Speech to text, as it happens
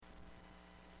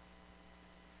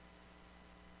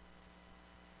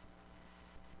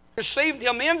received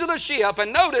him into the ship,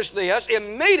 and notice this,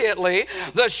 immediately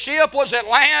the ship was at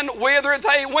land whither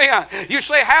they went. You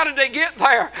say, how did they get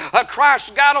there?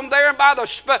 Christ got them there by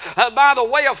the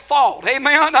way of thought.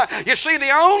 Amen. You see, the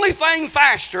only thing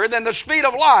faster than the speed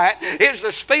of light is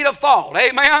the speed of thought.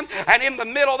 Amen. And in the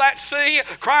middle of that sea,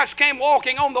 Christ came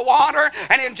walking on the water,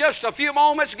 and in just a few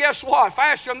moments, guess what?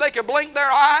 Faster than they could blink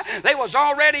their eye, they was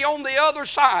already on the other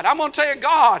side. I'm going to tell you,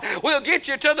 God will get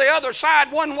you to the other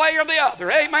side one way or the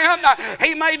other. Amen.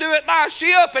 He may do it by a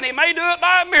ship, and He may do it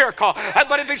by a miracle.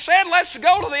 But if He said, let's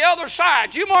go to the other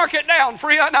side, you mark it down,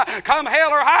 friend. Come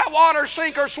hell or high water,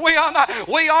 sink or swim,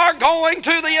 we are going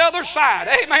to the other side.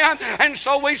 Amen. And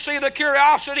so we see the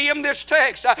curiosity in this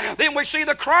text. Then we see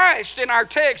the Christ in our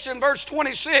text in verse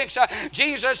 26.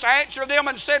 Jesus answered them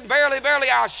and said, verily, verily,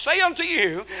 I say unto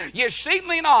you, ye seek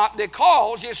me not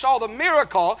because ye saw the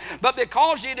miracle, but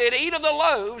because ye did eat of the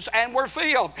loaves and were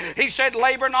filled. He said,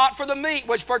 labor not for the meat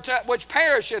which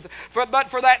perisheth, but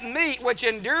for that meat which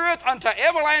endureth unto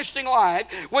everlasting life,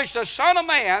 which the Son of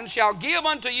Man shall give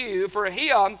unto you, for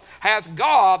him hath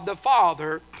God the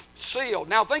Father sealed.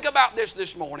 Now think about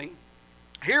this morning.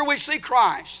 Here we see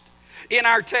Christ in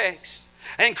our text.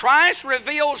 And Christ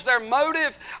reveals their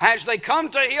motive as they come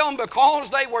to Him because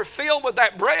they were filled with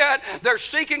that bread. They're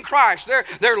seeking Christ.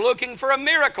 They're looking for a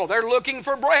miracle. They're looking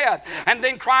for bread. And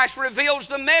then Christ reveals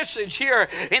the message here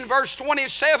in verse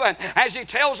 27 as He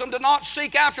tells them to not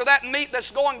seek after that meat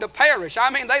that's going to perish. I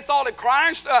mean, they thought if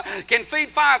Christ can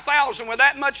feed 5,000 with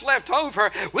that much left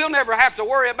over, we'll never have to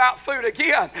worry about food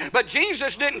again. But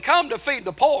Jesus didn't come to feed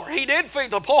the poor. He did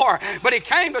feed the poor, but He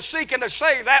came to seek and to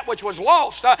save that which was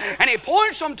lost. And He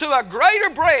points them to a greater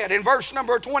bread in verse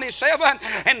number 27,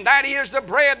 and that is the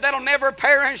bread that'll never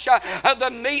perish, the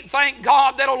meat, thank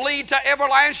God, that'll lead to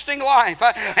everlasting life.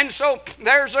 And so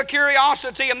there's a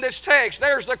curiosity in this text.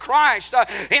 There's the Christ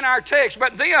in our text,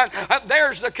 but then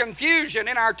there's the confusion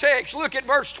in our text. Look at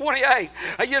verse 28.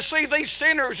 You see, these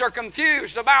sinners are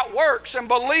confused about works and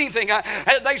believing.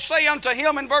 They say unto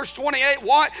Him in verse 28,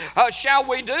 what shall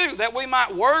we do that we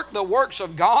might work the works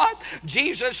of God?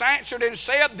 Jesus answered and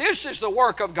said, this is the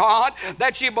work of God,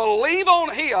 that ye believe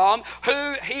on Him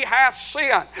who He hath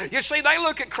sent. You see, they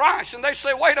look at Christ and they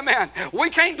say, wait a minute, we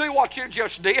can't do what you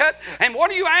just did. And what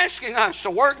are you asking us,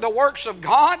 to work the works of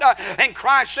God? And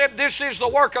Christ said, this is the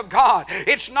work of God.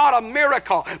 It's not a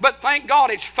miracle, but thank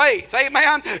God it's faith.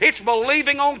 Amen. It's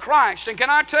believing on Christ. And can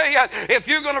I tell you, if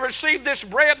you're going to receive this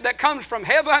bread that comes from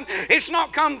heaven, it's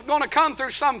not going to come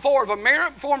through some form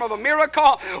of a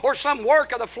miracle or some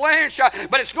work of the flesh,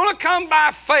 but it's going to come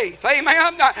by faith.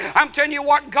 Amen. I'm telling you,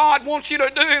 what God wants you to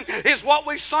do is what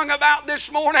we sung about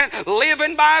this morning,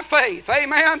 living by faith.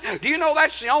 Amen. Do you know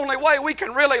that's the only way we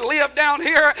can really live down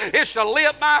here, is to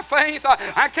live by faith?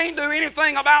 I can't do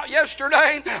anything about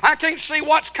yesterday. I can't see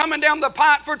what's coming down the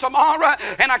pipe for tomorrow,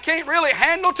 and I can't really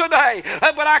handle today,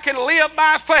 but I can live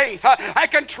by faith. I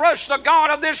can trust the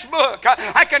God of this book.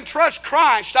 I can trust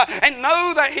Christ and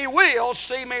know that He will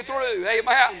see me through.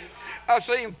 Amen. I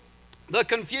see the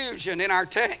confusion in our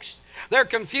text. They're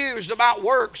confused about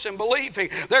works and believing.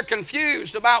 They're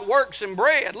confused about works and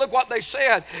bread. Look what they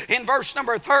said in verse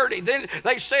number 30. Then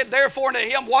they said, therefore unto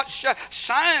Him, what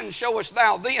sign showest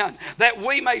Thou then, that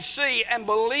we may see and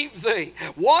believe Thee?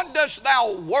 What dost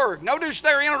Thou work? Notice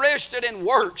they're interested in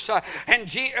works. And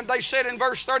they said in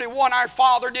verse 31, our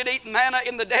father did eat manna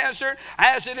in the desert,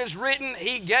 as it is written,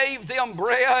 He gave them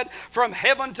bread from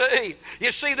heaven to eat.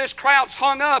 You see, this crowd's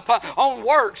hung up on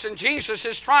works, and Jesus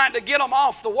is trying to get them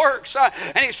off the works.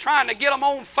 And He's trying to get them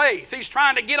on faith. He's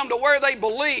trying to get them to where they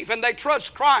believe and they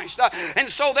trust Christ. And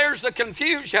so there's the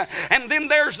confusion. And then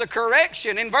there's the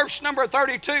correction. In verse number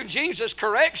 32, Jesus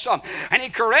corrects them. And He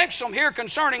corrects them here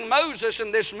concerning Moses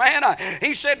and this manna.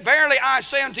 He said, verily I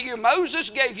say unto you, Moses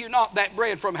gave you not that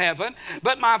bread from heaven,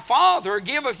 but my Father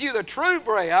giveth you the true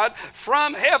bread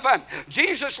from heaven.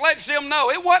 Jesus lets them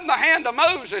know it wasn't the hand of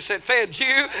Moses that fed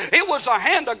you. It was the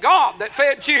hand of God that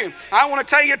fed you. I want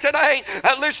to tell you today,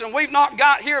 listen, we've not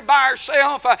got here by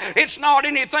ourselves. It's not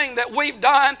anything that we've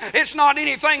done. It's not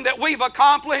anything that we've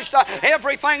accomplished.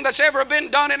 Everything that's ever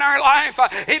been done in our life,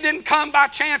 it didn't come by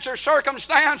chance or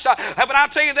circumstance. But I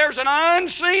tell you, there's an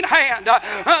unseen hand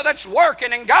that's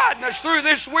working and guiding us through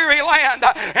this weary land.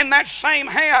 And that same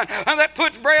hand that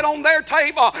puts bread on their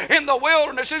table in the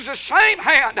wilderness is the same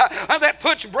hand that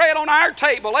puts bread on our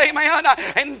table. Amen.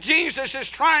 And Jesus is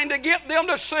trying to get them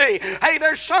to see, hey,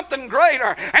 there's something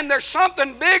greater and there's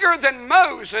something bigger than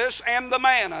Moses and the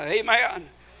manna. Amen.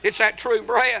 It's that true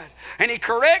bread. And He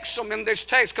corrects them in this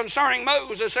text concerning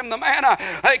Moses and the manna.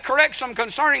 He corrects them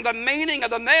concerning the meaning of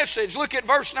the message. Look at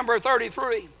verse number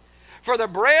 33. For the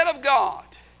bread of God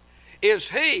is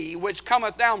he which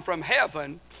cometh down from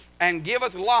heaven and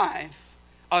giveth life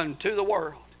unto the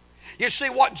world. You see,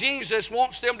 what Jesus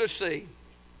wants them to see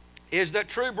is that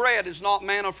true bread is not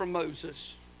manna from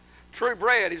Moses. True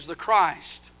bread is the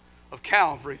Christ of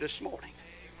Calvary this morning.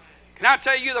 Can I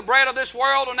tell you, the bread of this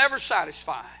world will never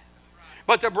satisfy,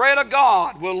 but the bread of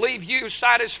God will leave you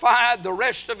satisfied the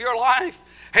rest of your life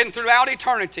and throughout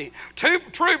eternity.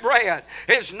 True bread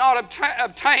is not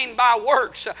obtained by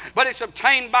works, but it's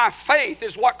obtained by faith,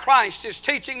 is what Christ is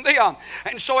teaching them.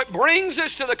 And so it brings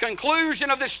us to the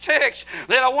conclusion of this text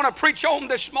that I want to preach on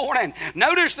this morning.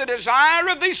 Notice the desire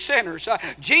of these sinners.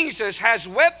 Jesus has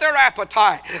whet their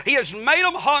appetite. He has made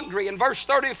them hungry. In verse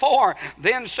 34,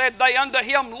 then said they unto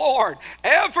him, Lord,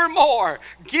 evermore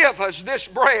give us this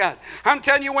bread. I'm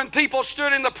telling you, when people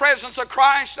stood in the presence of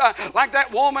Christ, like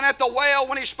that woman at the well,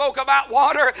 when he spoke about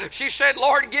water, she said,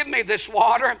 Lord, give me this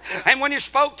water. And when he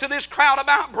spoke to this crowd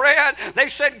about bread, they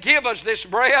said, give us this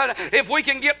bread. If we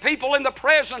can get people in the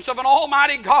presence of an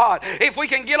almighty God, if we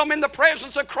can get them in the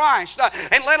presence of Christ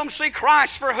and let them see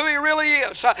Christ for who he really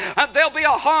is, there'll be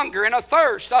a hunger and a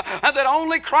thirst that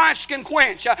only Christ can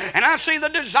quench. And I see the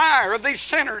desire of these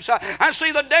sinners. I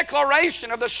see the declaration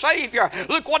of the Savior.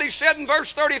 Look what he said in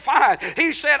verse 35.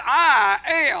 He said, I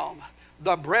am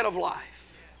the bread of life.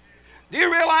 Do you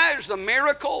realize the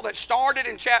miracle that started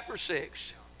in chapter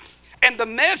 6 and the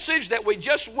message that we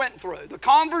just went through, the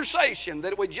conversation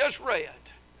that we just read,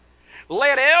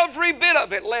 every bit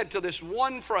of it led to this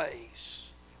one phrase,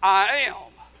 I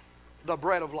am the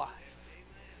bread of life.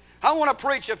 I want to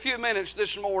preach a few minutes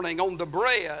this morning on the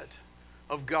bread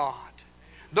of God.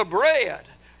 The bread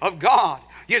of God.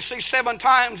 You see, 7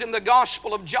 times in the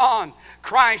Gospel of John,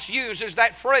 Christ uses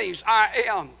that phrase, I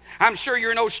am. I'm sure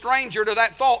you're no stranger to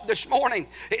that thought this morning.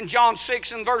 In John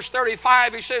 6 and verse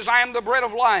 35, he says, I am the bread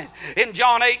of life. In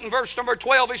John 8 and verse number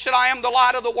 12, he said, I am the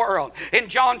light of the world. In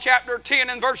John chapter 10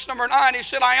 and verse number 9, he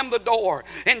said, I am the door.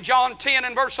 In John 10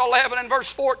 and verse 11 and verse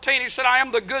 14, he said, I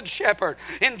am the good shepherd.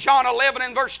 In John 11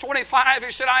 and verse 25,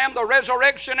 he said, I am the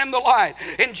resurrection and the light.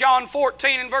 In John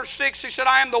 14 and verse 6, he said,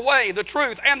 I am the way, the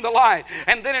truth, and the light.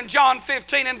 And then in John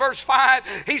 15 and verse 5,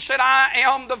 he said, I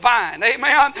am the vine.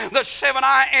 Amen. The 7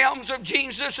 I ams of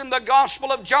Jesus in the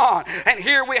Gospel of John. And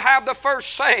here we have the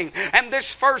first saying. And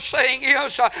this first saying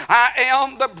is, I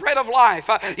am the bread of life.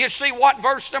 You see what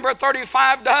verse number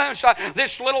 35 does?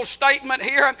 This little statement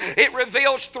here, it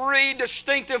reveals 3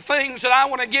 distinctive things that I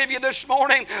want to give you this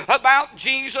morning about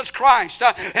Jesus Christ.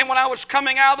 And when I was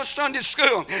coming out of the Sunday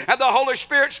school, and the Holy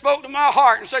Spirit spoke to my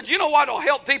heart and said, you know what will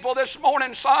help people this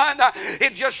morning, son?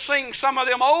 It just sing some of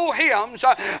them old hymns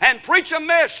and preach a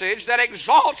message that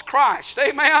exalts Christ.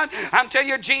 Amen. I'm telling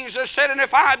you, Jesus said, and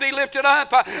if I be lifted up,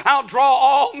 I'll draw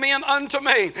all men unto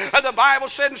me. The Bible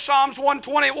said in Psalms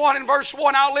 121 and verse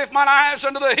 1, I'll lift mine eyes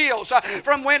unto the hills,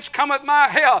 from whence cometh my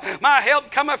help. My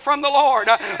help cometh from the Lord.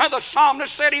 The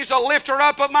psalmist said, he's the lifter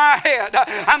up of my head.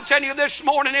 I'm telling you this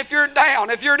morning, if you're down,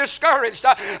 if you're discouraged,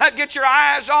 get your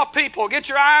eyes off people, get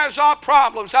your eyes off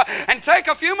problems, and take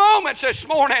a few moments this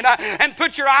morning and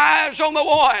put your eyes on the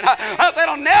one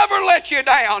that'll never let you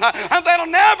down, that'll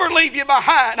never leave you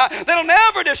behind, that'll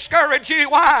never discourage you.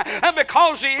 Why?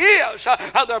 Because he is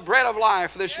the bread of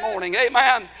life this morning.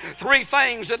 Amen. 3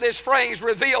 things that this phrase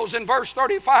reveals in verse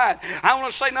 35. I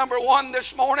want to say number 1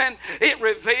 this morning, it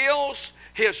reveals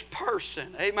his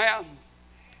person. Amen.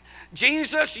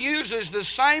 Jesus uses the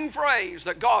same phrase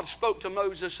that God spoke to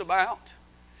Moses about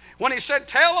when he said,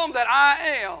 tell them that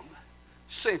I am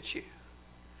sent you.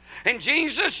 And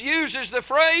Jesus uses the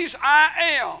phrase, I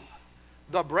am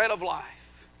the bread of life.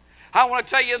 I want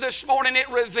to tell you this morning, it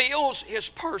reveals his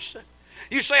person.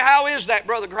 You say, how is that,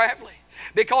 Brother Gravely?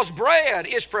 Because bread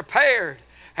is prepared.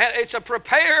 It's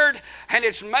prepared and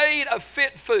it's made of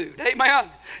fit food. Amen.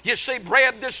 You see,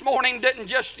 bread this morning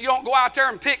you don't go out there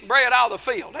and pick bread out of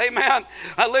the field. Amen.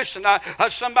 Listen,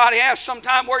 somebody asked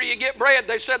sometime, where do you get bread?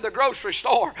 They said the grocery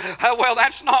store. Well,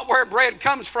 that's not where bread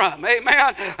comes from.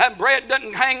 Amen. Bread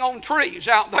doesn't hang on trees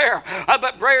out there.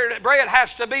 But bread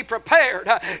has to be prepared.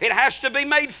 It has to be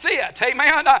made fit.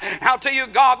 Amen. I'll tell you,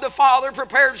 God the Father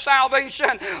prepared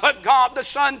salvation. God the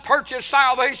Son purchased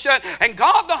salvation. And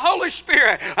God the Holy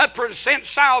Spirit presents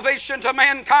salvation to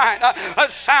mankind.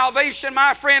 Salvation,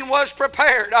 my friend, was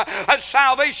prepared.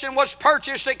 Salvation was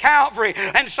purchased at Calvary,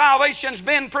 and salvation's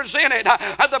been presented.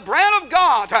 The bread of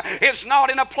God is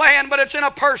not in a plan, but it's in a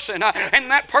person,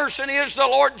 and that person is the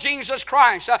Lord Jesus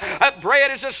Christ.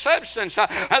 Bread is a substance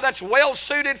that's well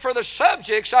suited for the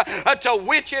subjects to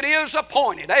which it is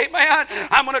appointed. Amen.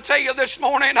 I'm going to tell you this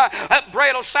morning,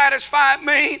 bread will satisfy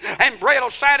me, and bread will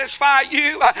satisfy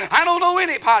you. I don't know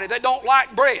anybody that don't like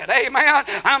like bread. Amen.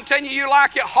 I'm telling you, you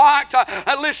like it hot.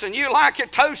 Listen, you like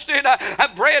it toasted.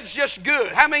 Bread's just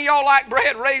good. How many of y'all like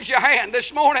bread? Raise your hand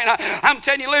this morning. I'm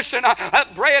telling you, listen,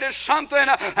 bread is something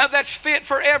that's fit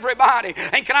for everybody.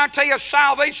 And can I tell you,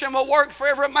 salvation will work for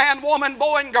every man, woman,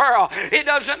 boy, and girl. It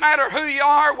doesn't matter who you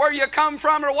are, where you come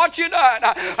from, or what you done.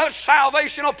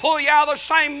 Salvation will pull you out of the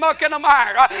same muck and the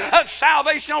mire.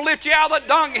 Salvation will lift you out of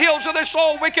the dunghills of this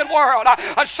old wicked world.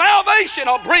 Salvation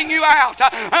will bring you out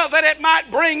that it might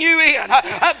bring you in.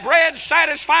 Bread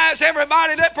satisfies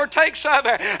everybody that partakes of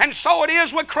it. And so it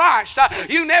is with Christ.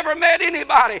 You never met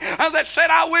anybody that said,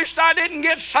 I wished I didn't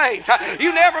get saved.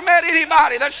 You never met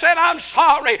anybody that said, I'm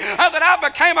sorry that I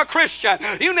became a Christian.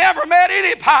 You never met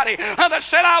anybody that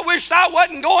said, I wished I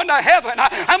wasn't going to heaven.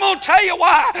 I'm going to tell you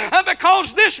why.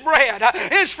 Because this bread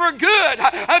is for good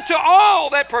to all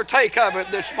that partake of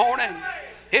it this morning.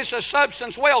 It's a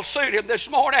substance well suited this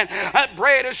morning.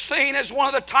 Bread is seen as one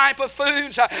of the type of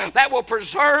foods that will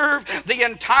preserve the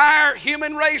entire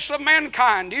human race of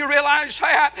mankind. Do you realize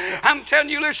that? I'm telling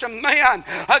you, listen, man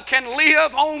can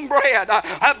live on bread.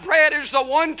 Bread is the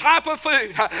one type of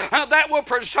food that will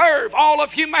preserve all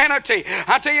of humanity.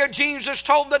 I tell you, Jesus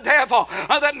told the devil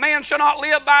that man shall not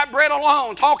live by bread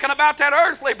alone, talking about that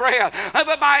earthly bread,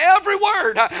 but by every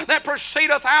word that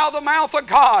proceedeth out of the mouth of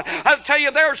God. I tell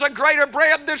you, there's a greater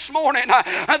bread this morning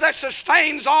that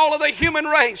sustains all of the human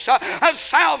race.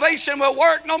 Salvation will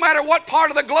work no matter what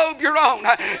part of the globe you're on.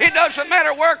 It doesn't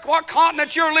matter what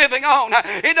continent you're living on.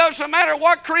 It doesn't matter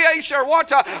what creation or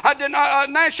what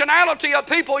nationality of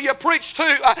people you preach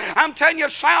to. I'm telling you,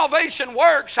 salvation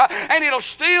works, and it'll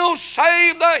still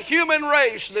save the human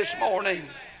race this morning.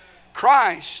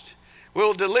 Christ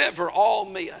will deliver all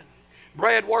men.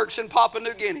 Bread works in Papua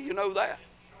New Guinea, you know that.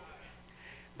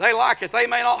 They like it. They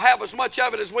may not have as much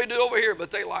of it as we do over here,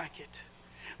 but they like it.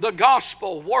 The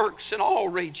gospel works in all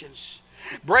regions.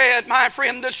 Bread, my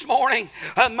friend, this morning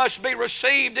must be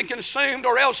received and consumed,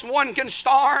 or else one can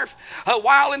starve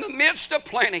while in the midst of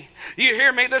plenty. You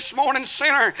hear me this morning,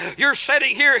 sinner? You're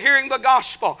sitting here hearing the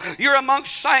gospel. You're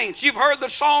amongst saints. You've heard the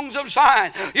songs of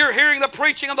Zion. You're hearing the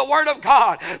preaching of the Word of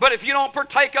God. But if you don't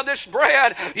partake of this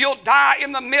bread, you'll die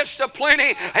in the midst of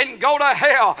plenty and go to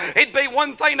hell. It'd be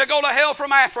one thing to go to hell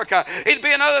from Africa. It'd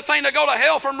be another thing to go to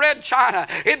hell from Red China.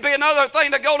 It'd be another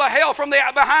thing to go to hell from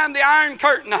behind the Iron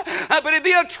Curtain. But it'd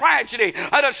be a tragedy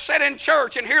to sit in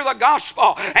church and hear the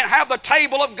gospel and have the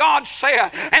table of God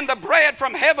set and the bread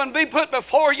from heaven be put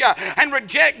before you and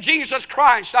reject Jesus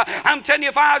Christ. I'm telling you,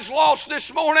 if I was lost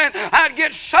this morning, I'd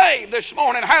get saved this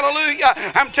morning. Hallelujah.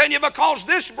 I'm telling you, because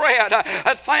this bread,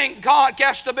 thank God,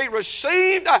 has to be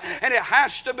received and it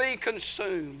has to be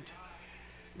consumed.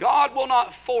 God will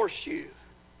not force you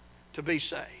to be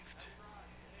saved.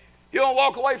 You don't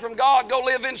walk away from God, go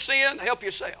live in sin, help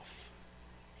yourself.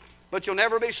 But you'll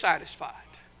never be satisfied.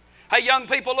 Hey, young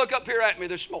people, look up here at me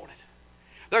this morning.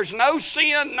 There's no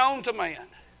sin known to man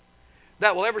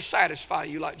that will ever satisfy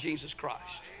you like Jesus Christ.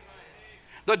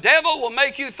 The devil will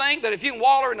make you think that if you can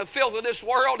waller in the filth of this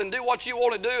world and do what you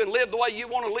want to do and live the way you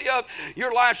want to live,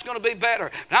 your life's going to be better.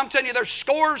 And I'm telling you, there's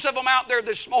scores of them out there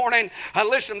this morning,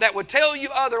 listen, that would tell you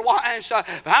otherwise.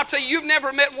 I'll tell you, you've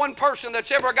never met one person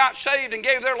that's ever got saved and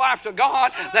gave their life to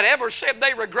God that ever said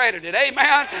they regretted it.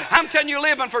 Amen? I'm telling you,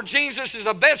 living for Jesus is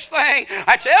the best thing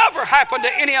that's ever happened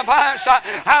to any of us.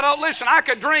 I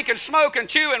could drink and smoke and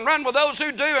chew and run with those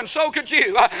who do, and so could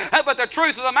you. But the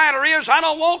truth of the matter is, I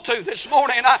don't want to this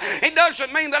morning. It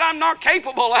doesn't mean that I'm not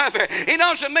capable of it. It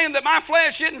doesn't mean that my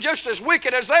flesh isn't just as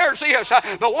wicked as theirs is.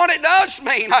 But what it does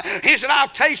mean is that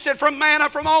I've tasted from manna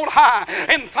from on high.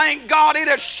 And thank God it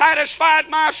has satisfied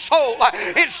my soul.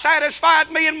 It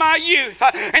satisfied me in my youth.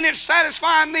 And it's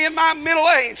satisfying me in my middle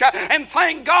age. And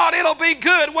thank God it'll be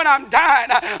good when I'm dying.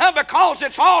 Because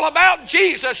it's all about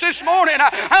Jesus this morning.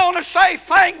 I want to say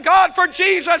thank God for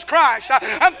Jesus Christ.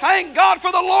 And thank God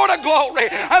for the Lord of glory.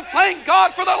 And thank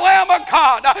God for the Lamb of God.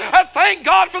 I thank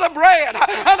God for the bread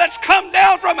that's come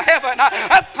down from heaven.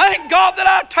 I thank God that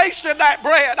I've tasted that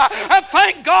bread. I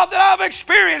thank God that I've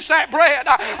experienced that bread.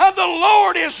 The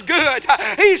Lord is good.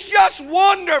 He's just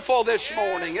wonderful this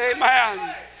morning.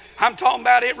 Amen. I'm talking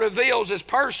about it reveals His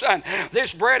person.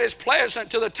 This bread is pleasant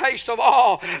to the taste of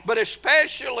all, but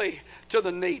especially to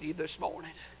the needy this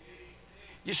morning.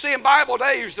 You see, in Bible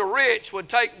days, the rich would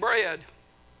take bread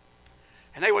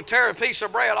and they would tear a piece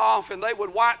of bread off and they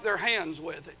would wipe their hands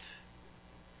with it.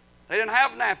 They didn't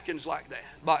have napkins like that,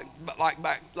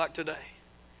 like today.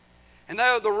 And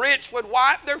the rich would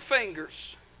wipe their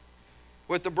fingers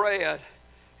with the bread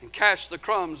and cast the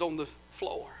crumbs on the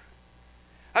floor.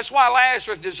 That's why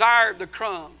Lazarus desired the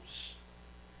crumbs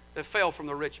that fell from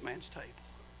the rich man's table.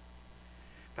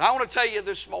 But I want to tell you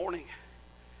this morning,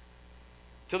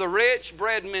 to the rich,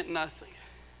 bread meant nothing.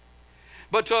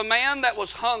 But to a man that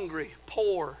was hungry,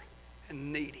 poor,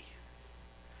 and needy,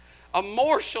 a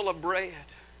morsel of bread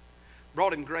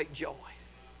brought him great joy.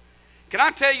 Can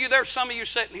I tell you, there's some of you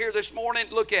sitting here this morning,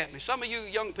 look at me. Some of you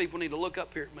young people need to look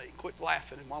up here at me and quit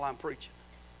laughing while I'm preaching.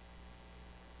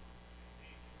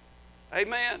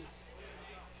 Amen.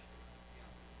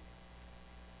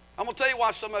 I'm going to tell you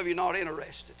why some of you are not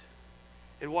interested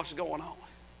in what's going on.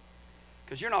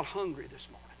 Because you're not hungry this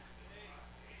morning.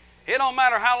 It don't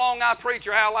matter how long I preach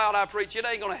or how loud I preach. It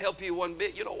ain't going to help you one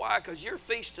bit. You know why? Because you're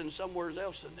feasting somewhere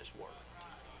else in this world.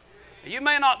 You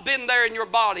may not have been there in your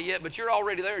body yet, but you're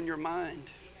already there in your mind.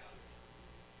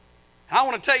 I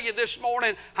want to tell you this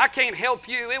morning, I can't help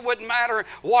you. It wouldn't matter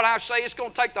what I say. It's going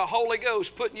to take the Holy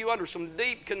Ghost putting you under some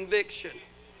deep conviction,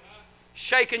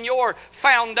 shaking your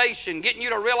foundation, getting you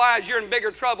to realize you're in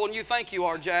bigger trouble than you think you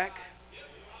are, Jack.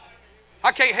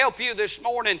 I can't help you this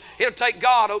morning. It'll take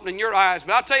God opening your eyes.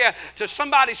 But I'll tell you, to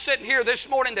somebody sitting here this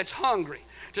morning that's hungry,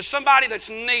 to somebody that's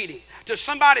needy, to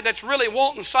somebody that's really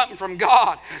wanting something from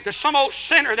God, to some old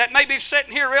sinner that may be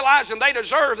sitting here realizing they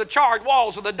deserve the charred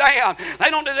walls of the damned.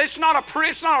 It's not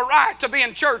a right to be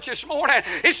in church this morning.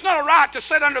 It's not a right to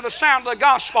sit under the sound of the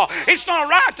gospel. It's not a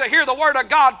right to hear the word of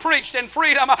God preached in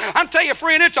freedom. I'm telling you,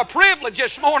 friend, it's a privilege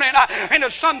this morning. And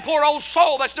there's some poor old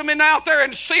soul that's been out there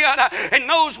in sin and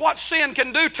knows what sin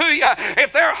can do to you.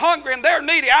 If they're hungry and they're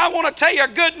needy, I want to tell you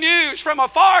good news from a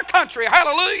far country.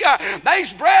 Hallelujah.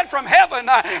 There's bread from heaven,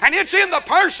 and it's in the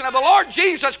person of the Lord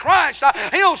Jesus Christ.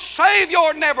 He'll save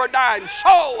your never dying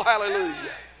soul.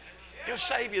 Hallelujah. He'll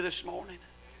save you this morning.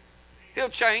 He'll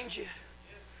change you.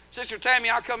 Sister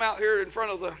Tammy, I come out here in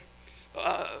front of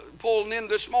the pulling in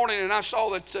this morning, and I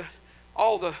saw that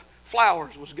all the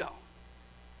flowers was gone.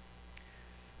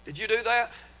 Did you do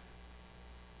that?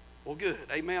 Well, good.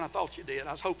 Amen. I thought you did.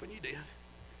 I was hoping you did.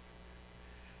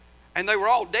 And they were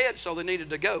all dead, so they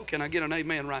needed to go. Can I get an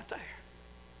amen right there?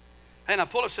 And I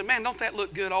pulled up and said, man, don't that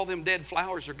look good? All them dead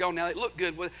flowers are gone now. They look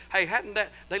good. Hey,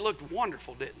 they looked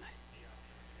wonderful, didn't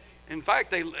they? In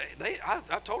fact, I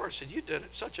told her, I said, you did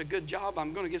such a good job.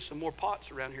 I'm going to get some more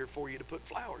pots around here for you to put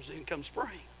flowers in come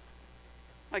spring.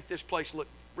 Make this place look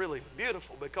really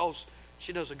beautiful, because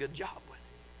she does a good job with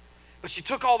it. But she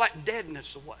took all that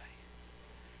deadness away.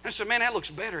 And I said, man, that looks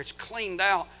better. It's cleaned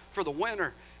out for the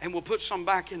winter, and we'll put some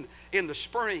back in the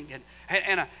spring.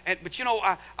 But you know,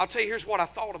 I'll tell you, here's what I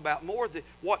thought about more.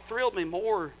 What thrilled me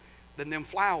more than them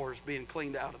flowers being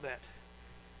cleaned out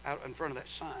in front of that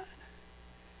sign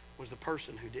was the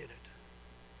person who did it.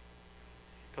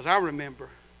 Because I remember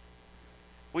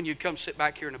when you'd come sit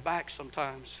back here in the back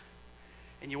sometimes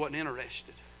and you wasn't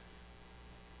interested.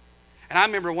 And I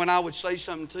remember when I would say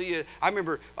something to you, I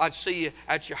remember I'd see you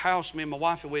at your house, me and my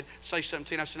wife, and we'd say something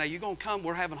to you, and I'd say, now you going to come?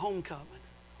 We're having homecoming,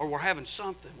 or we're having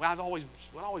something. Well, we'd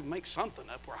always make something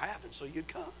up we're having, so you'd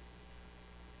come.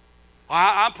 Well,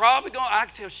 I'm probably going, I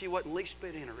could tell she wasn't least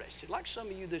bit interested, like some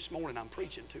of you this morning I'm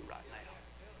preaching to right now.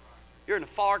 You're in a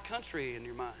far country in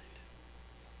your mind.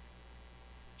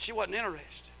 She wasn't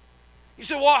interested. You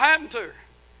said, what happened to her?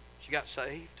 She got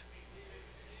saved.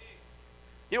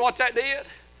 You know what that did?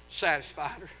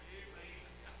 Satisfied her.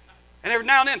 And every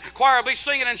now and then, choir will be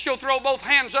singing and she'll throw both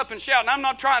hands up and shout. And I'm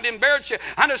not trying to embarrass you.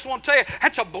 I just want to tell you,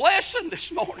 that's a blessing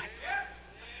this morning.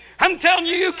 I'm telling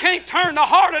you, you can't turn the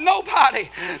heart of nobody.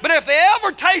 But if they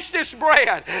ever taste this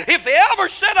bread, if they ever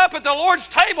sit up at the Lord's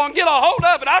table and get a hold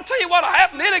of it, I'll tell you what'll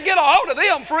happen. It'll get a hold of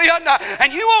them, friend.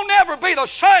 And you won't ever be the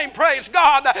same, praise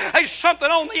God. There's something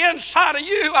on the inside of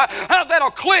you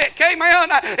that'll click, amen.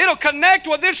 It'll connect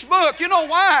with this book. You know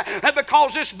why?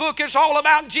 Because this book is all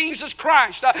about Jesus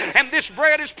Christ. And this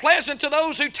bread is pleasant to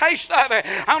those who taste of it.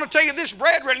 I want to tell you, this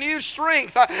bread renews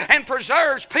strength and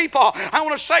preserves people. I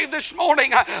want to say this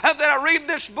morning, that I read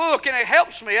this book and it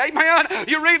helps me. Amen.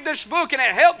 You read this book and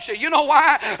it helps you. You know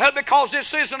why? Because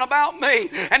this isn't about me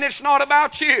and it's not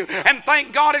about you. And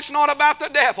thank God it's not about the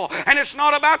devil and it's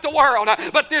not about the world.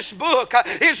 But this book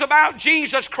is about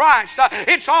Jesus Christ.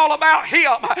 It's all about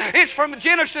Him. It's from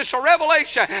Genesis to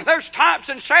Revelation. There's types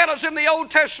and shadows in the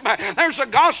Old Testament. There's the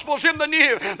Gospels in the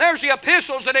New. There's the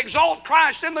epistles that exalt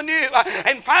Christ in the New.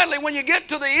 And finally, when you get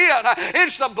to the end,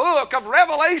 it's the book of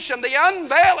Revelation, the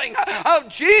unveiling of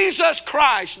Jesus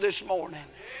Christ this morning.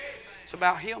 It's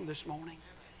about Him this morning.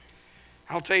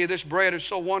 I'll tell you, this bread is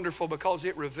so wonderful because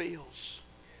it reveals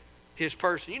His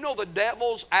person. You know, the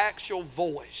devil's actual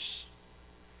voice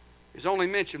is only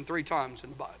mentioned 3 times in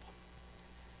the Bible.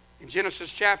 In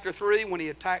Genesis chapter 3, when he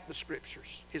attacked the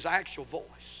Scriptures, his actual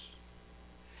voice.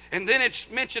 And then it's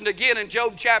mentioned again in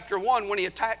Job chapter 1 when he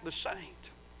attacked the saint.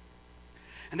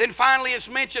 And then finally it's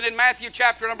mentioned in Matthew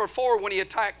chapter number 4 when he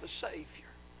attacked the Savior.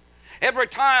 Every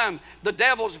time the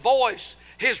devil's voice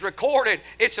is recorded,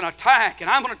 it's an attack. And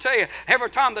I'm going to tell you, every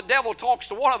time the devil talks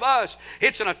to one of us,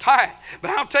 it's an attack.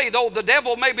 But I'll tell you, though the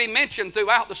devil may be mentioned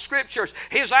throughout the Scriptures,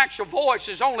 his actual voice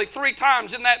is only 3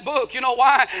 times in that book. You know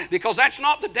why? Because that's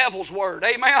not the devil's word.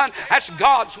 Amen? That's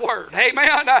God's word.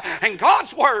 Amen? And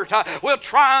God's word will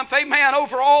triumph, amen,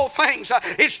 over all things.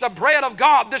 It's the bread of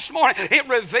God this morning. It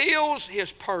reveals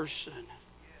His person.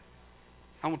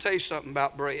 I'm going to tell you something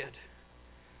about bread.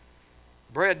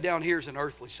 Bread down here is an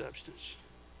earthly substance.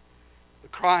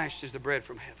 But Christ is the bread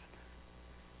from heaven.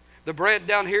 The bread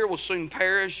down here will soon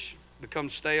perish, become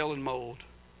stale and mold.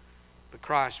 But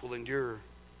Christ will endure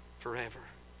forever.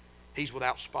 He's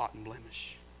without spot and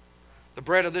blemish. The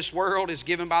bread of this world is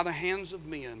given by the hands of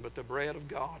men, but the bread of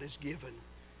God is given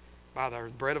by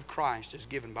the bread of Christ is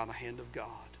given by the hand of God.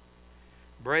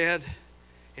 Bread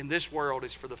in this world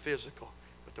is for the physical,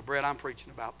 but the bread I'm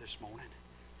preaching about this morning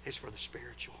is for the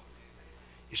spiritual.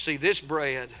 You see, this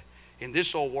bread in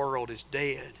this old world is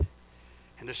dead,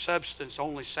 and the substance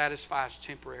only satisfies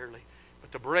temporarily.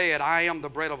 But the bread, I am the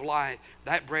bread of life,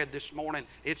 that bread this morning,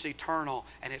 it's eternal,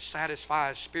 and it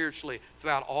satisfies spiritually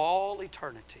throughout all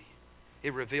eternity.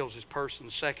 It reveals His person.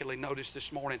 Secondly, notice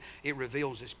this morning, it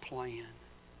reveals His plan.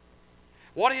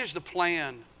 What is the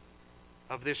plan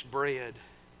of this bread?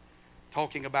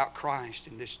 Talking about Christ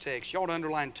in this text. You ought to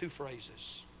underline 2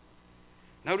 phrases.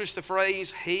 Notice the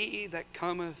phrase, He that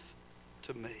cometh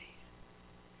to me.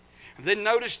 And then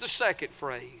notice the second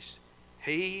phrase,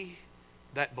 He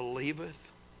that believeth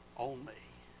on me.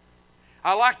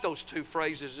 I like those 2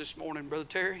 phrases this morning, Brother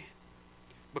Terry,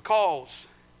 because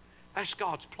that's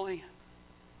God's plan.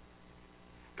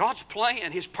 God's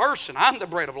plan, His person, I'm the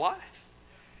bread of life.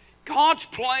 God's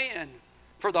plan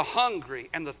for the hungry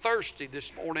and the thirsty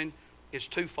this morning is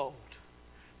twofold.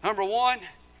 Number 1,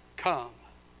 come.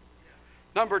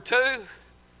 Number 2,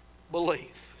 believe.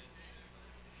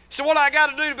 So what I got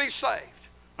to do to be saved?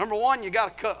 Number 1, you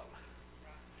got to come.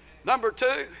 Number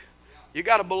 2, you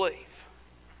got to believe.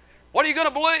 What are you going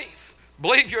to believe?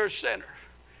 Believe you're a sinner.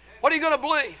 What are you going to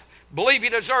believe? Believe you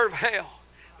deserve hell.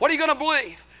 What are you going to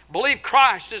believe? Believe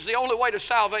Christ is the only way to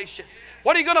salvation.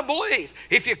 What are you going to believe?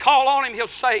 If you call on Him, He'll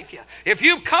save you. If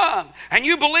you come and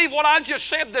you believe what I just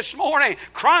said this morning,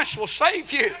 Christ will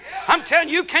save you. I'm telling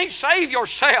you, you can't save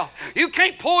yourself. You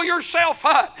can't pull yourself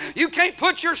up. You can't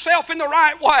put yourself in the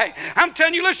right way. I'm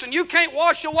telling you, listen, you can't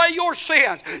wash away your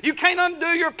sins. You can't undo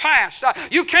your past.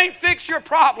 You can't fix your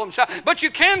problems. But you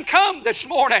can come this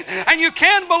morning and you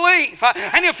can believe.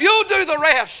 And if you'll do the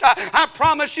rest, I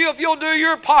promise you, if you'll do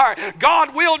your part,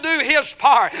 God will do His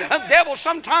part. The devil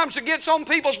sometimes gets on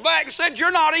people's back and said,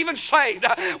 you're not even saved.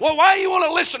 Well, why do you want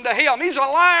to listen to him? He's a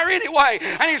liar anyway,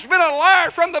 and he's been a liar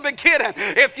from the beginning.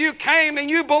 If you came and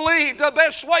you believed the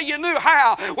best way you knew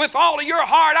how, with all of your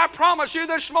heart, I promise you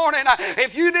this morning,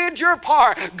 if you did your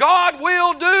part, God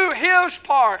will do His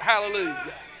part.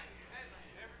 Hallelujah.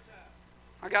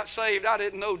 I got saved. I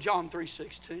didn't know John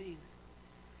 3:16,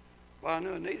 but I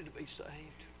knew I needed to be saved.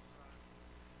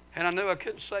 And I knew I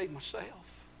couldn't save myself.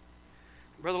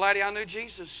 Brother Laddie, I knew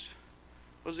Jesus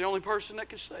was the only person that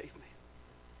could save me.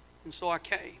 And so I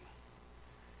came.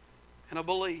 And I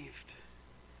believed.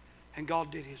 And God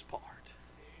did His part.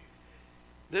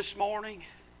 This morning,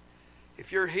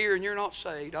 if you're here and you're not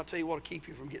saved, I'll tell you what will keep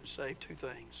you from getting saved. 2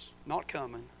 things. Not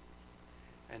coming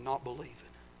and not believing.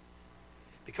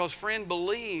 Because, friend,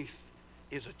 belief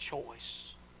is a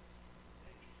choice.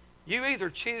 You either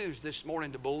choose this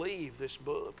morning to believe this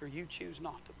book or you choose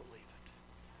not to believe it.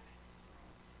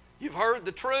 You've heard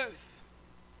the truth.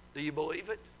 Do you believe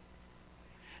it?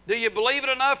 Do you believe it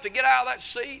enough to get out of that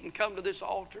seat and come to this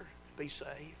altar and be saved?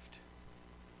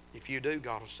 If you do,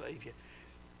 God will save you.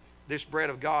 This bread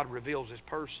of God reveals His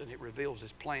person. It reveals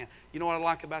His plan. You know what I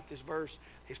like about this verse?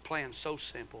 His plan's so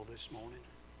simple this morning.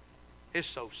 It's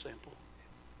so simple.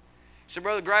 So,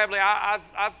 Brother Gravely,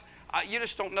 you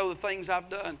just don't know the things I've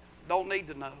done. Don't need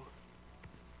to know.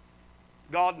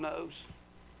 God knows.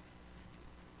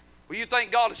 Well, you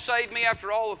think God has saved me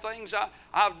after all the things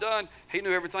I've done? He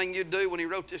knew everything you'd do when He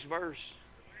wrote this verse.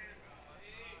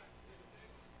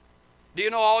 Do you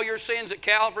know all your sins at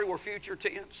Calvary were future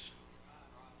tense?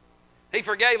 He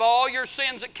forgave all your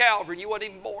sins at Calvary and you weren't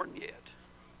even born yet.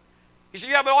 You say,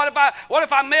 yeah, but what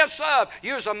if I mess up?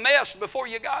 You was a mess before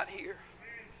you got here.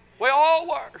 We all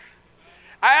were.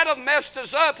 Adam messed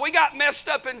us up. We got messed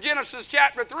up in Genesis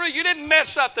chapter 3. You didn't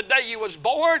mess up the day you was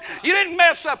born. You didn't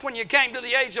mess up when you came to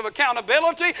the age of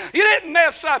accountability. You didn't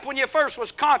mess up when you first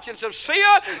was conscious of sin.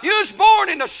 You was born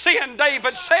into sin,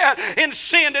 David said. In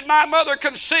sin did my mother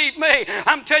conceive me.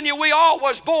 I'm telling you, we all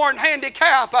was born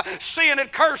handicapped. Sin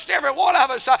had cursed every one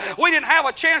of us. We didn't have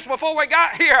a chance before we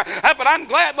got here. But I'm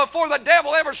glad before the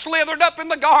devil ever slithered up in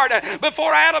the garden,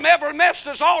 before Adam ever messed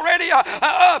us already up,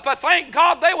 thank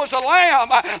God there was a lamb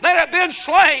that had been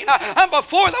slain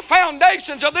before the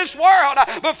foundations of this world.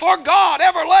 Before God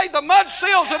ever laid the mud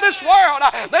seals of this world,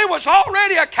 there was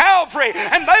already a Calvary,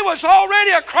 and there was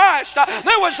already a Christ.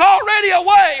 There was already a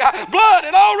way. Blood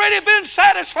had already been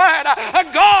satisfied.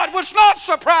 God was not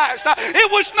surprised.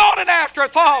 It was not an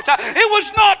afterthought. It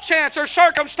was not chance or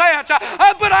circumstance.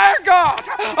 But our God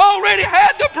already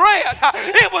had the bread.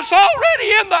 It was already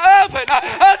in the oven,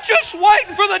 just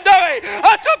waiting for the day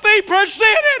to be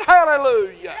presented. Hallelujah.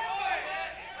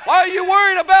 Why are you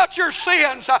worried about your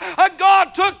sins?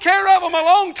 God took care of them a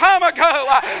long time ago.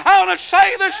 I want to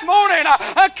say this morning,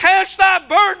 cast thy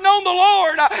burden on the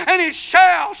Lord, and He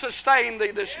shall sustain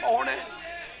thee this morning.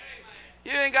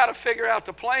 You ain't got to figure out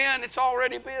the plan. It's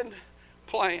already been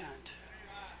planned.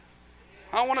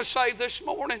 I want to say this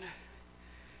morning,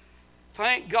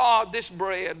 thank God this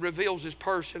bread reveals His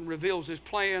person, reveals His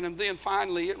plan, and then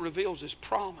finally it reveals His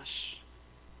promise.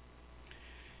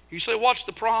 You say, what's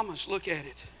the promise? Look at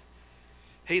it.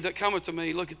 He that cometh to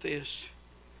me, look at this,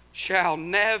 shall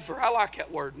never, I like that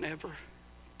word, never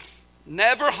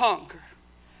hunger.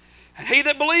 And he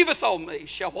that believeth on me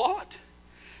shall what?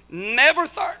 Never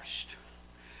thirst.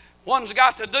 One's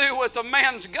got to do with the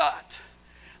man's gut.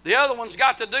 The other one's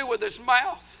got to do with his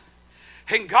mouth.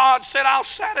 And God said, I'll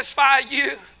satisfy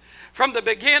you from the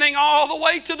beginning all the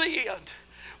way to the end.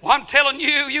 Well, I'm telling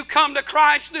you, you come to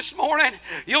Christ this morning,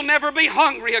 you'll never be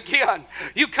hungry again.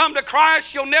 You come to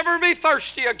Christ, you'll never be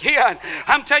thirsty again.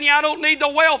 I'm telling you, I don't need the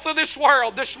wealth of this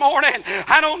world this morning.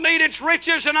 I don't need its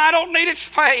riches and I don't need its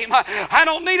fame. I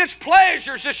don't need its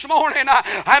pleasures this morning.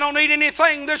 I don't need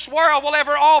anything this world will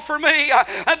ever offer me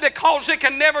because it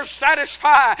can never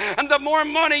satisfy. And the more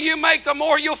money you make, the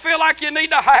more you'll feel like you need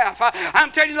to have.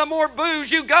 I'm telling you, the more booze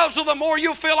you guzzle, the more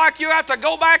you feel like you have to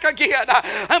go back again.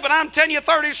 But I'm telling you,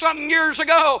 30-something years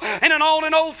ago, in an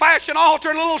old-fashioned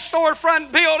altar in a little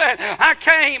storefront building, I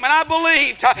came and I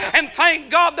believed, and thank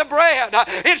God the bread,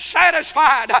 it's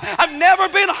satisfied. I've never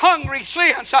been hungry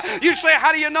since. You say,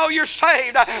 how do you know you're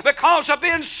saved? Because I've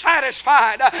been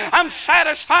satisfied. I'm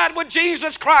satisfied with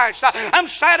Jesus Christ. I'm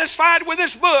satisfied with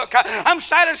His book. I'm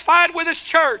satisfied with His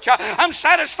church. I'm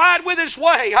satisfied with His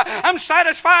way. I'm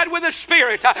satisfied with His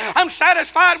Spirit. I'm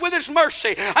satisfied with His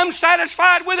mercy. I'm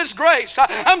satisfied with His grace.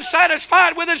 I'm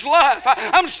satisfied with His love.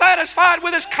 I'm satisfied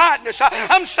with His kindness.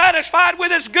 I'm satisfied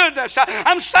with His goodness.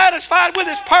 I'm satisfied with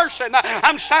His person.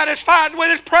 I'm satisfied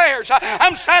with His prayers.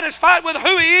 I'm satisfied with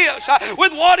who He is,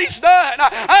 with what He's done.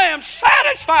 I am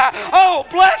satisfied. Oh,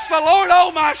 bless the Lord,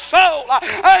 oh my soul.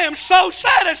 I am so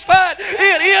satisfied.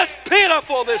 It is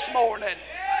pitiful this morning.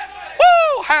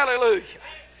 Woo, hallelujah.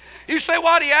 You say,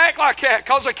 why do you act like that?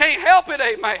 Because I can't help it,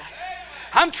 amen.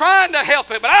 I'm trying to help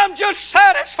it, but I'm just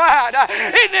satisfied.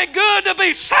 Isn't it good to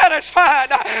be satisfied?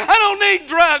 I don't need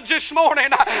drugs this morning.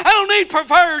 I don't need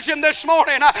perversion this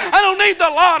morning. I don't need the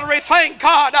lottery, thank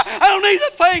God. I don't need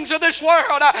the things of this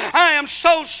world. I am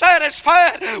so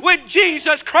satisfied with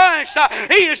Jesus Christ.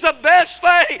 He is the best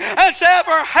thing that's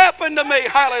ever happened to me.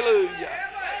 Hallelujah.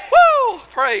 Woo!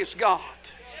 Praise God.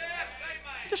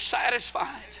 Just satisfied.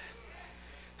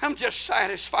 I'm just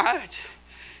satisfied.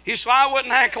 You say, I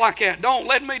wouldn't act like that. Don't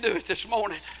let me do it this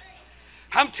morning.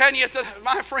 I'm telling you,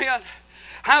 my friend,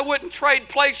 I wouldn't trade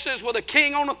places with a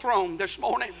king on a throne this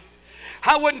morning.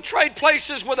 I wouldn't trade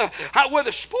places with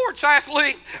a sports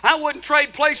athlete. I wouldn't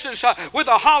trade places with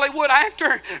a Hollywood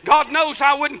actor. God knows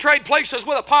I wouldn't trade places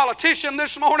with a politician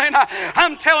this morning.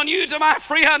 I'm telling you, to my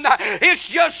friend, it's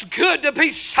just good to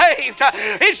be saved.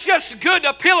 It's just good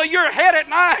to pillow your head at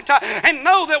night and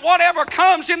know that whatever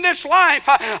comes in this life,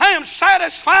 I am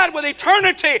satisfied with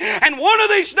eternity. And one of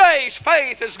these days,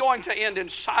 faith is going to end in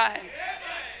sight.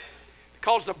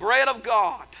 Because the bread of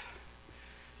God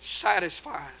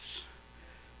satisfies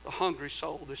the hungry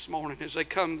soul this morning as they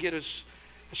come get us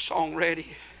a song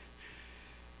ready.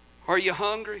 Are you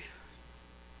hungry?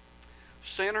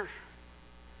 Sinner,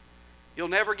 you'll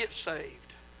never get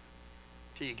saved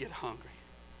till you get hungry.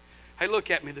 Hey, look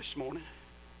at me this morning.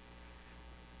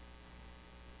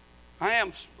 I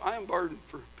am burdened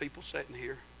for people sitting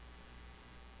here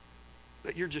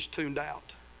that you're just tuned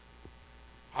out.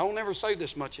 I don't ever say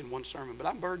this much in one sermon, but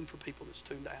I'm burdened for people that's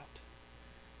tuned out.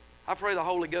 I pray the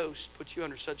Holy Ghost puts you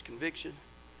under such conviction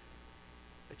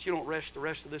that you don't rest the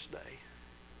rest of this day.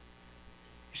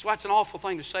 You say, that's an awful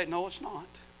thing to say. No, it's not.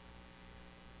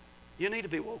 You need to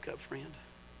be woke up, friend.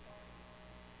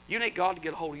 You need God to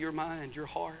get a hold of your mind, your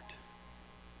heart.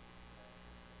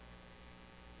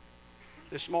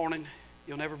 This morning,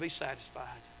 you'll never be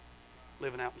satisfied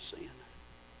living out in sin.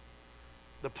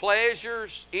 The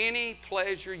pleasures, any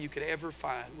pleasure you could ever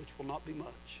find, which will not be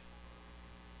much,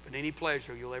 but any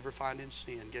pleasure you'll ever find in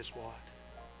sin, guess what?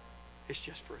 It's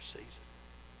just for a season.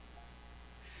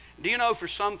 Do you know for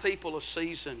some people a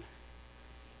season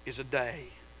is a day?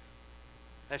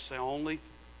 That's the only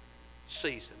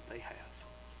season they have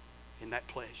in that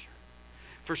pleasure.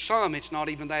 For some, it's not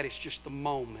even that. It's just the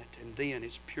moment, and then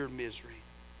it's pure misery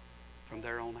from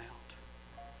there on out.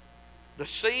 The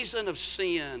season of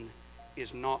sin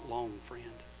is not long, friend.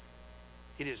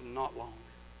 It is not long.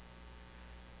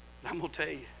 And I'm going to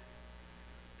tell you,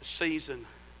 the season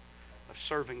of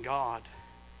serving God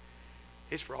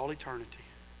is for all eternity.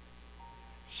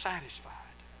 Satisfied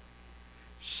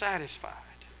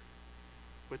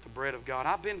with the bread of God.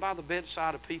 I've been by the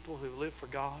bedside of people who live for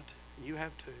God, and you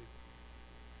have too.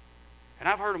 And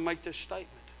I've heard them make this statement.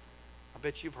 I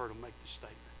bet you've heard them make this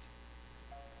statement.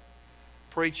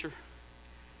 Preacher,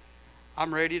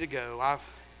 I'm ready to go.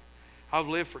 I've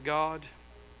lived for God.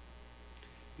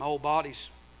 My whole body's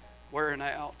wearing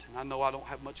out, and I know I don't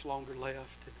have much longer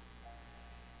left. And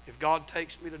if God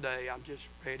takes me today, I'm just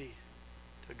ready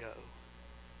to go.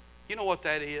 You know what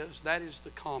that is? That is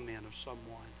the comment of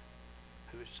someone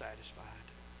who is satisfied.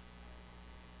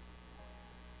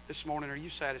 This morning, are you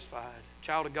satisfied?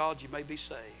 Child of God, you may be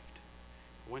saved.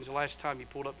 When's the last time you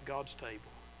pulled up to God's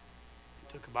table and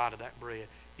took a bite of that bread?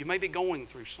 You may be going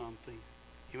through something.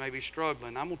 You may be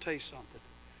struggling. I'm going to tell you something.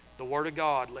 The Word of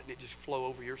God, letting it just flow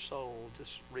over your soul,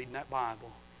 just reading that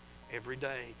Bible every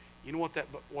day. You know what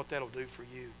that'll do for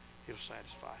you? It'll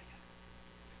satisfy you.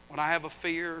 When I have a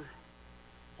fear,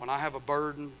 when I have a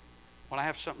burden, when I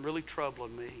have something really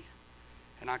troubling me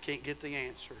and I can't get the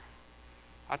answer,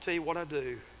 I tell you what I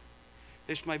do.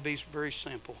 This may be very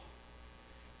simple,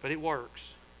 but it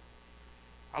works.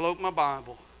 I'll open my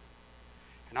Bible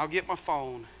and I'll get my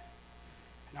phone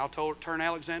and I'll turn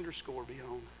Alexander Scourby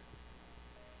on.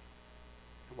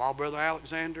 And while Brother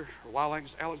Alexander, or while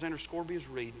Alexander Scourby is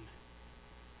reading,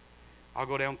 I'll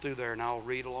go down through there and I'll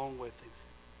read along with him.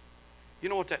 You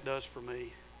know what that does for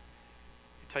me?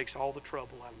 It takes all the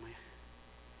trouble out of me.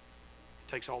 It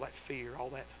takes all that fear, all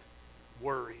that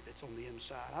worry that's on the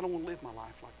inside. I don't want to live my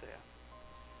life like that.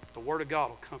 The Word of God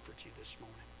will comfort you this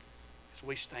morning. As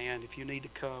we stand, if you need to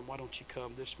come, why don't you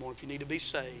come this morning? If you need to be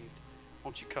saved,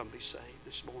 won't you come be saved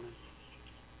this morning?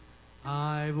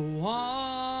 I've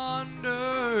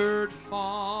wandered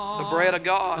far. The bread of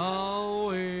God.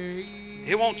 Away.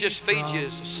 It won't just feed you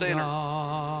as a sinner.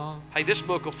 Hey, this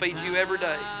book will feed you every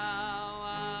day.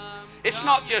 It's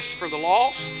not just for the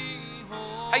lost.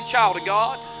 Hey, child of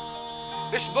God,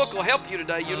 this book will help you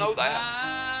today. You know that.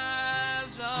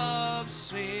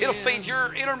 It'll feed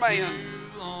your inner man.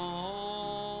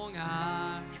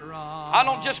 I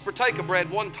don't just partake of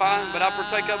bread one time, but I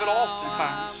partake of it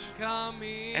oftentimes.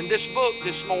 And this book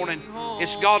this morning,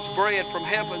 it's God's bread from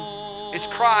heaven. It's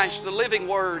Christ, the living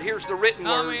Word. Here's the written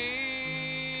Word.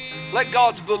 Let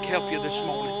God's book help you this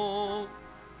morning.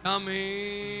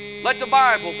 Let the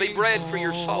Bible be bread for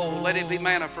your soul. Let it be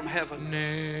manna from heaven.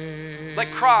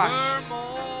 Let Christ,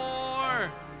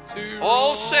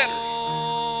 oh sinner,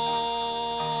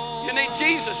 you need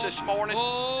Jesus this morning.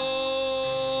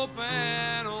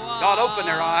 God, open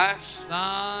their eyes.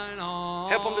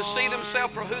 Help them to see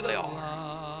themselves for who they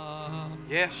are.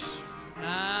 Yes.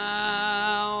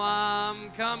 Now I'm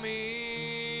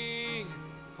coming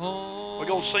home. We're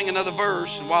going to sing another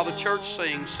verse, and while the church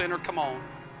sings, sinner, come on.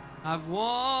 I've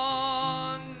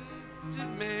wandered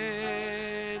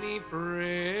many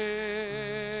precious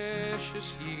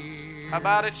years. How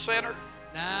about it, sinner?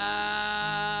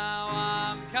 Now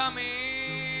I'm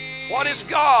coming. What is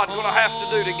God going to have to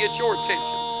do to get your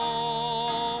attention?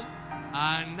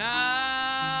 I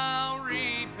now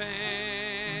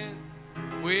repent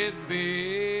with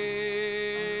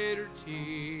bitter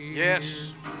tears.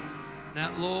 Yes.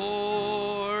 That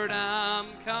Lord, I'm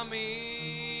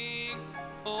coming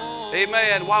home.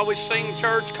 Amen. While we sing,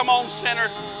 church, come on, sinner.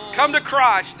 Come to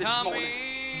Christ this morning.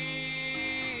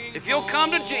 If you'll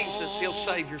come to Jesus, He'll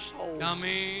save your soul.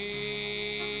 Coming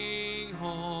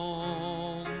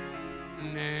home,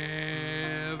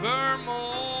 nevermore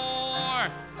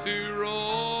to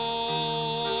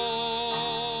roam.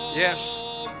 Yes.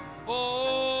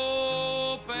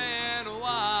 Open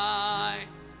wide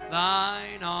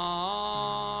thine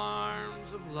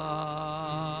arms of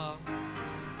love.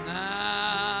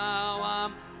 Now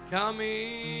I'm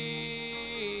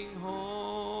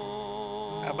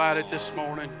home. How about it this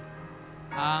morning?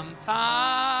 I'm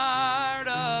tired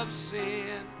of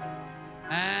sin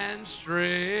and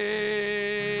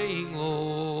straying,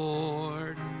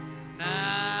 Lord.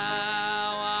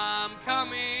 Now I'm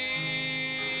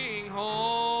coming home.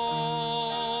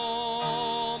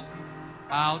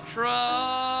 I'll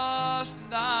trust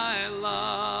thy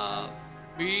love,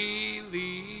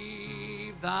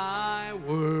 believe thy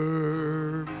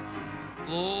word.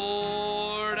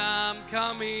 Lord, I'm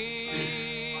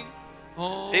coming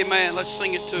home. Amen. Let's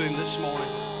sing it to him this morning.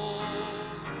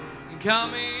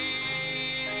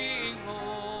 Coming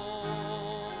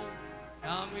home,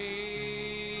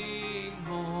 coming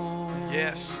home.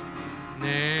 Yes.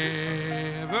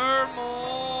 Never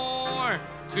more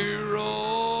to roam.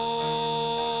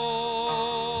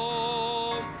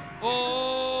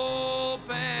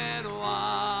 Open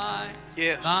wide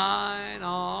Yes. thine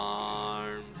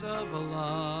arms of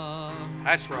love.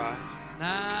 That's right.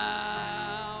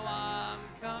 Now I'm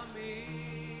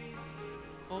coming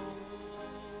home.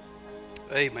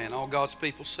 Amen. All God's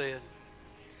people said.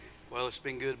 Well, it's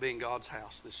been good to be in God's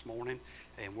house this morning,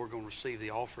 and we're going to receive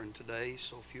the offering today.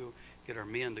 So if you'll get our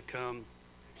men to come,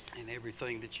 and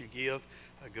everything that you give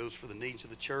goes for the needs of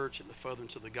the church and the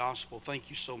furtherance of the gospel. Thank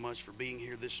you so much for being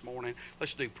here this morning.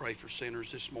 Let's do pray for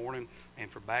sinners this morning and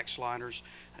for backsliders.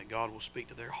 God will speak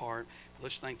to their heart.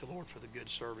 Let's thank the Lord for the good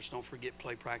service. Don't forget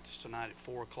play practice tonight at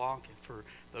 4 o'clock. And for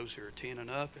those who are 10 and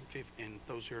up and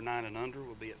those who are 9 and under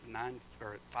will be at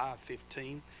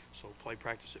 5:15. So play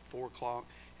practice at 4 o'clock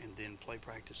and then play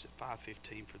practice at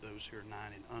 5:15 for those who are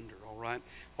 9 and under. All right.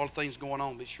 A lot of things going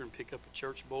on. Be sure and pick up a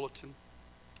church bulletin.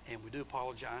 And we do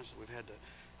apologize that we've had to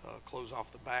close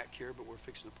off the back here, but we're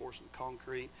fixing to pour some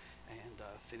concrete and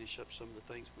finish up some of the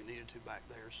things we needed to back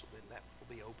there, so then that will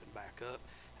be opened back up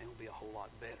and will be a whole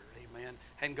lot better. Amen.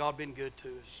 Hadn't God been good to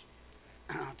us?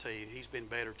 I'll tell you, he's been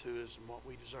better to us than what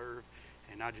we deserve.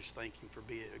 And I just thank him for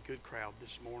being a good crowd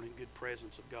this morning, good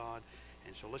presence of God.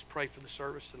 And so let's pray for the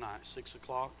service tonight, 6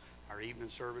 o'clock, our evening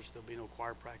service. There'll be no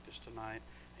choir practice tonight.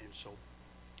 And so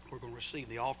we're going to receive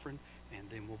the offering, and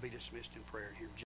then we'll be dismissed in prayer here.